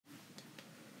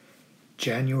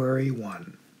January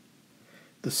 1.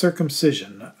 The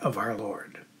Circumcision of our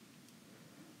Lord.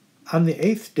 On the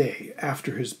 8th day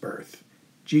after his birth,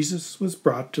 Jesus was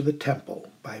brought to the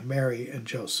temple by Mary and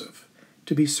Joseph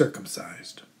to be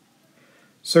circumcised.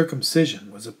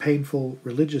 Circumcision was a painful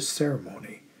religious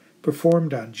ceremony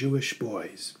performed on Jewish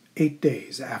boys 8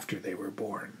 days after they were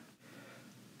born.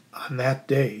 On that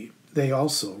day, they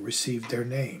also received their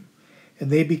name, and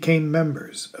they became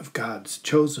members of God's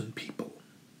chosen people.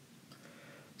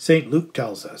 St. Luke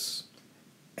tells us,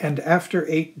 "And after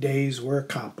 8 days were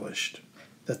accomplished,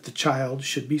 that the child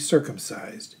should be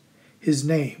circumcised, his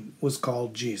name was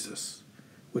called Jesus,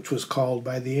 which was called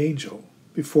by the angel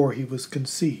before he was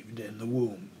conceived in the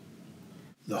womb."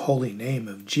 The holy name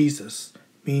of Jesus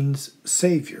means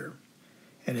Savior,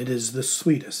 and it is the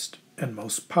sweetest and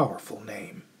most powerful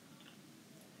name.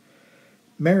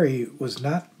 Mary was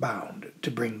not bound to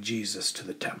bring Jesus to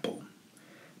the temple,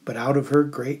 but out of her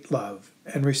great love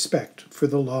and respect for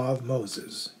the law of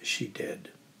Moses, she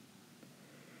did.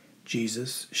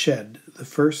 Jesus shed the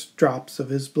first drops of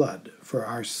his blood for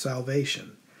our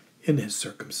salvation in his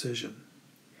circumcision.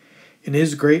 In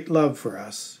his great love for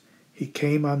us, he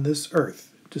came on this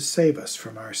earth to save us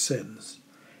from our sins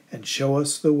and show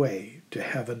us the way to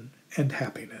heaven and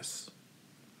happiness.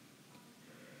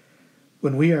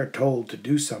 When we are told to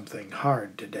do something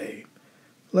hard today,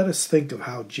 let us think of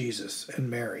how Jesus and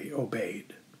Mary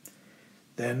obeyed.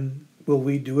 Then will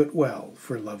we do it well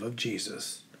for love of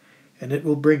Jesus, and it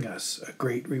will bring us a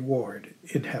great reward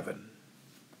in heaven.